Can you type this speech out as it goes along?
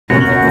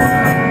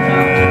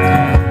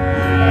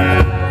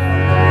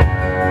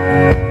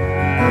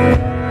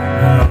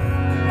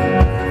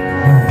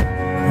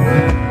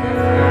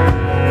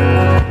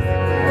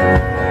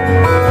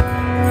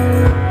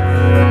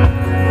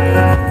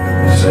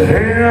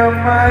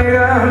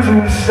amanhã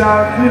um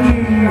saco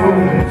de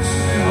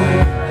osso.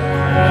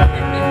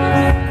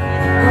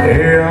 E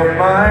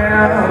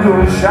amanhã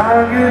um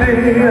saco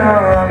de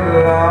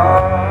ala.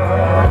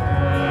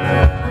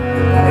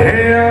 E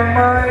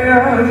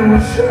amanhã um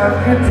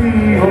saco de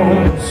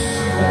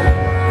osso.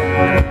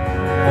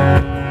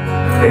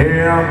 E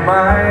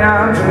amanhã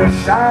um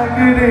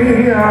saco de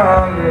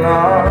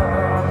ala.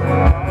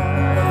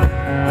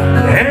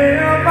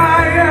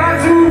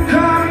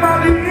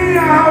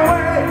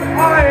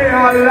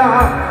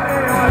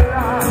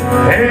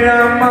 E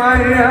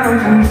amanhã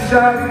um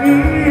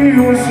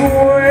saquinho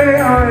sue,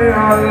 ai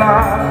alá.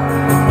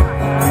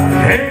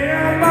 E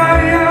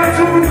amanhã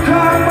um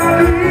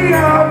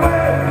camarinha,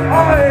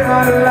 ai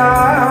alá.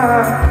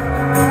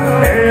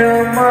 E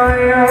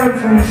amanhã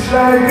um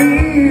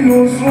saquinho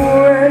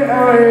sue,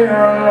 ai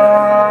alá.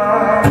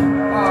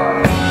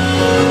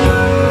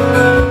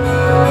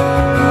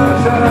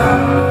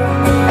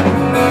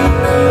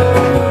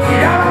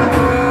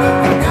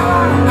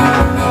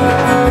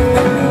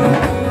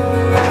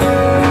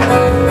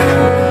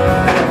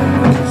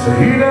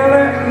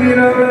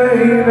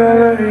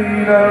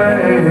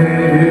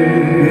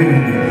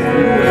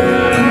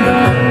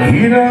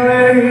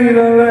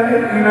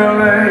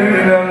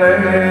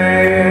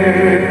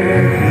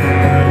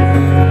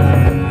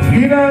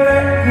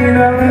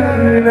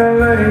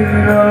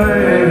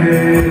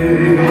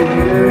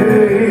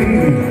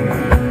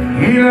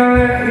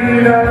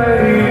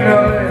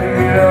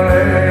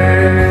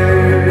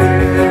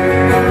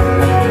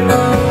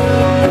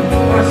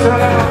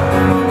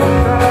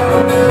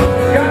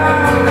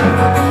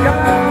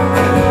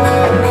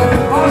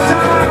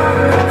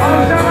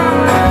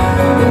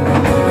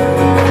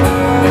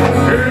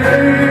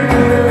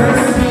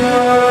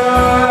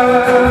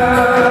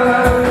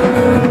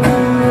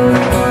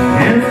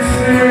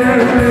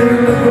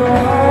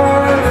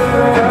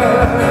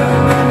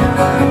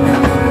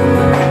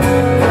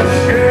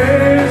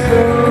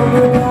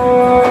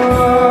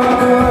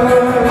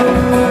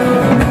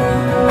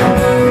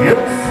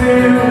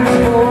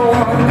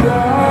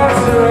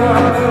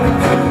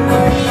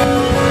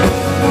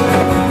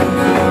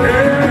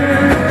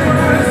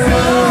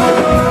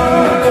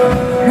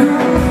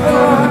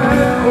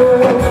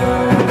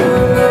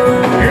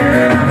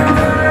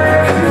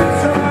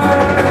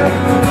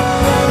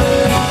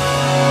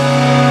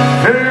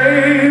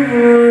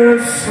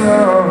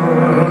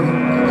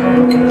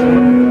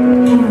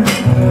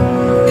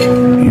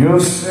 Your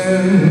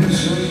sins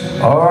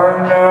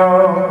are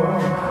now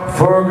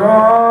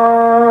forgotten.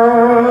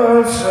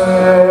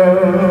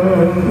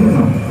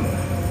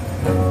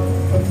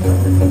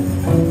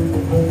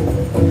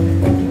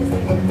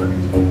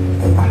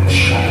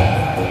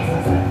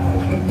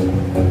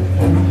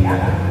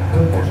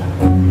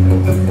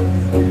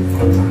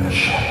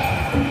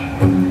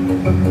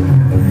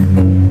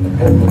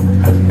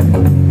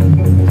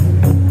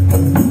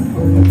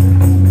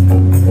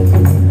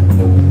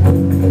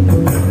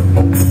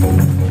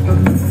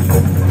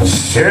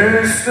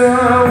 Sister,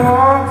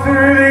 walk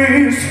through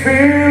these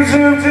fields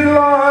of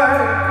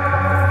delight.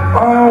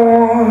 I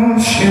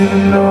want you to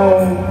know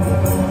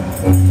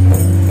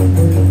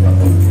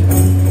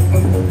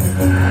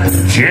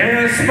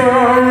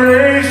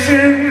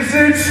desperation's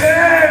the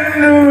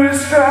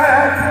tenderest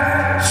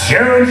track.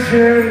 So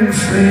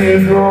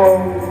gently go.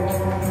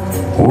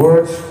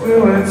 What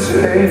will it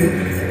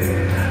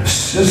take,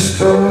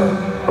 sister,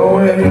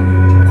 away?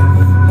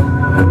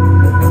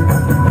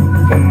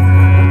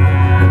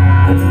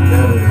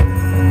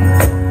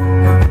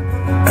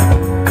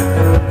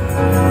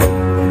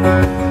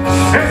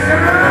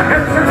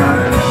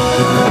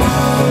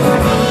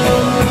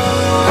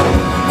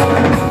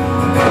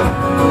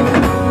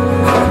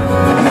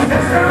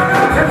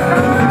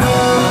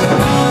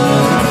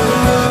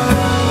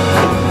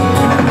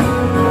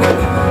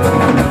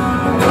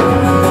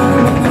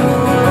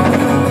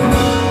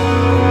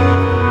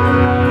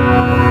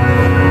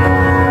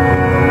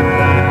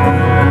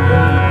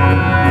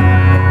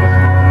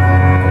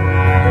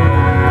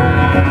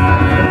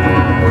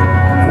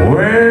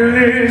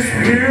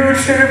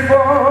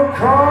 Beautiful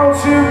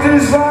cause of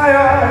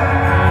desire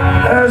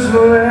has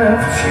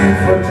left you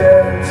for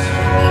dead.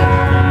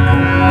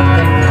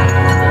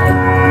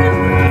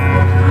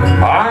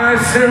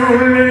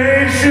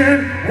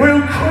 Isolation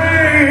will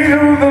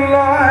cradle the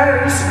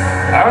lies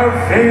of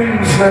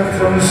things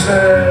left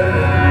unsaid.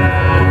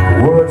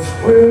 What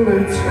will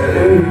it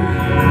take,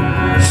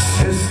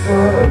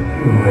 sister,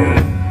 you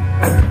wait?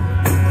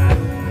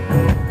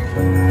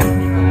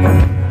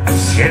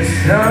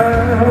 Sister,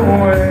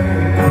 wait.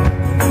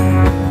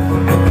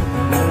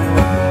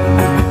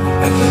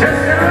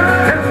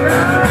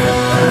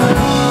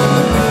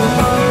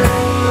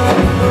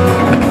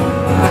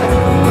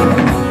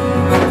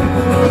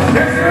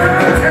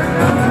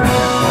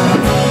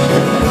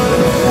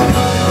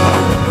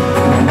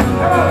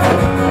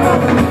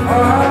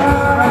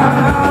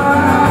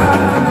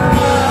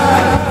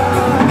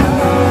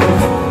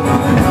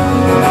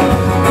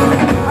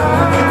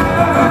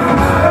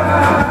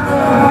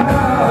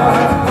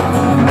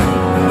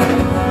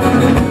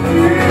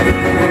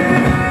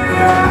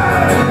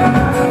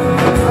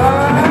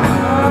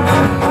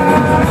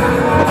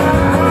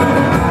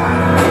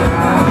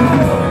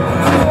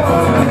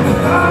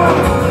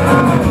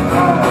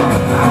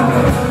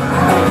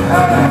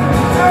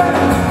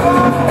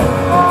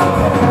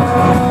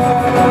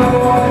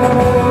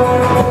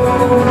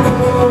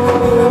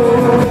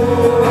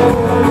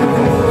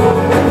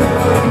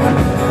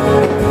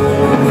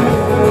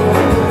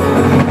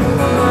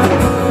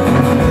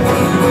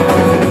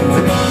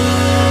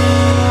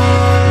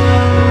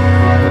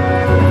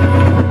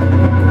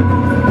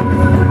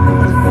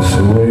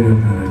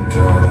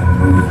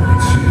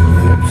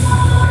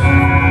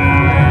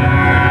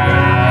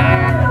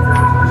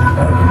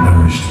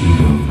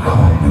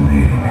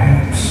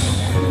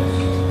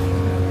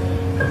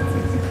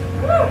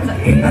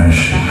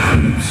 Inertia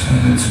creeps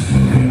and it's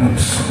moving up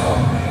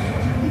slowly.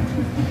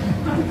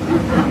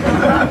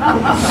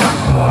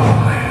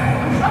 Slowly.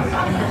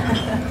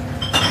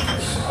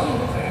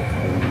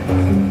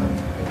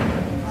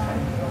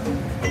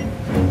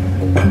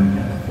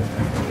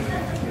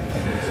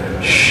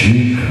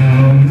 She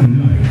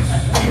comes.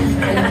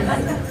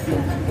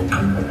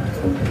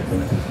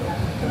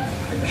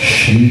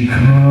 She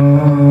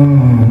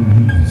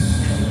comes.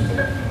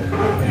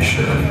 You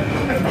should.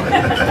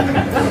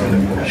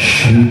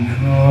 She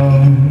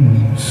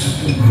comes.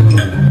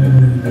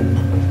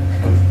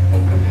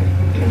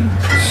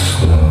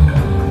 Slow,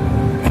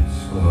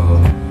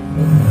 slow,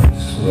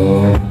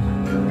 slow,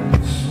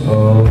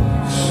 slow,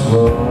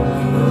 slow,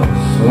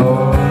 slow,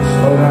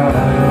 slow down,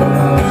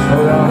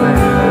 slow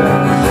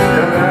down,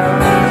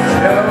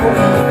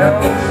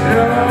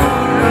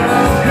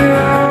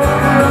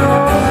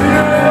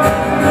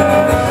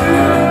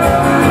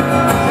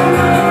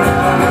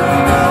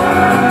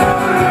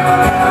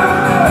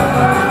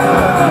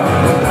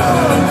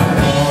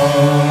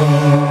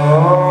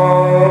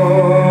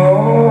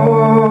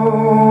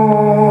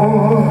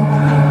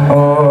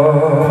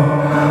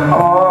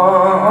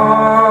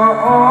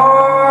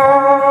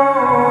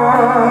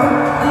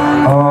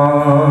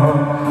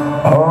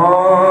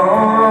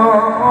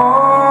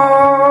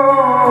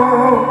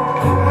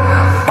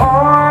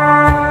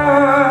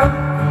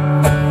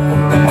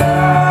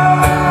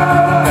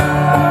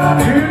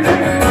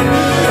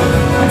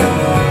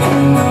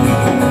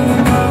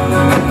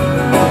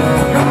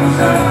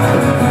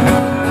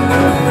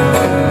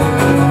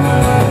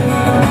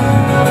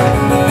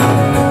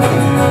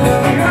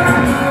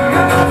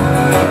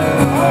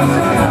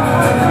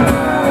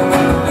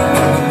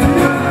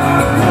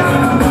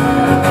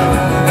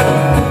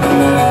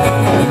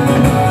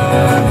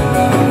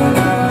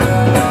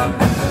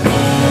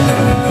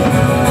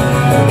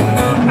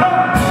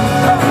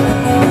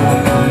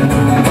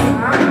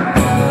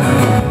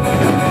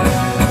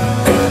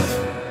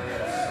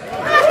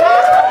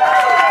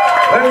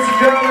 Ladies and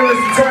gentlemen, this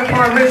is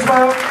Terepai,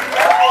 Richmond.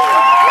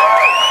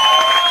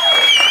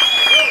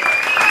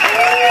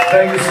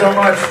 Thank you so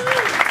much.